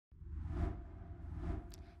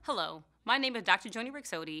Hello, my name is Dr. Joni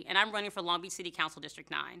Ricks-Oddie, and I'm running for Long Beach City Council District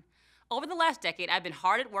 9. Over the last decade, I've been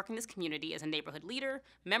hard at work in this community as a neighborhood leader,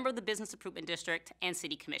 member of the Business Improvement District, and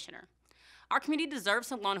City Commissioner. Our community deserves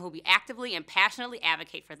someone who will be actively and passionately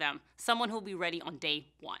advocate for them, someone who will be ready on day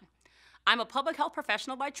one. I'm a public health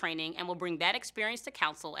professional by training and will bring that experience to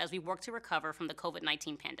council as we work to recover from the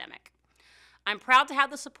COVID-19 pandemic. I'm proud to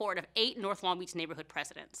have the support of 8 North Long Beach neighborhood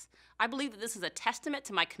presidents. I believe that this is a testament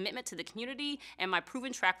to my commitment to the community and my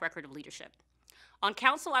proven track record of leadership. On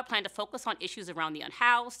council, I plan to focus on issues around the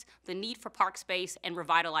unhoused, the need for park space, and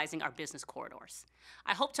revitalizing our business corridors.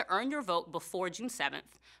 I hope to earn your vote before June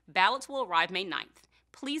 7th. Ballots will arrive May 9th.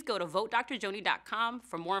 Please go to votedrjoni.com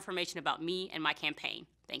for more information about me and my campaign.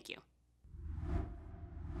 Thank you.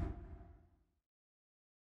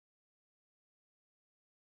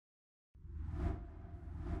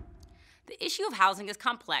 The issue of housing is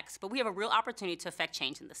complex, but we have a real opportunity to affect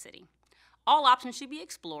change in the city. All options should be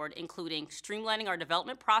explored, including streamlining our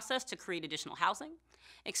development process to create additional housing,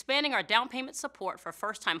 expanding our down payment support for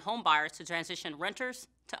first-time home buyers to transition renters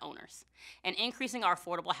to owners, and increasing our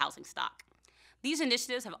affordable housing stock. These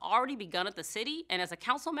initiatives have already begun at the city, and as a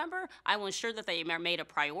council member, I will ensure that they are made a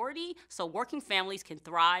priority so working families can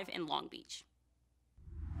thrive in Long Beach.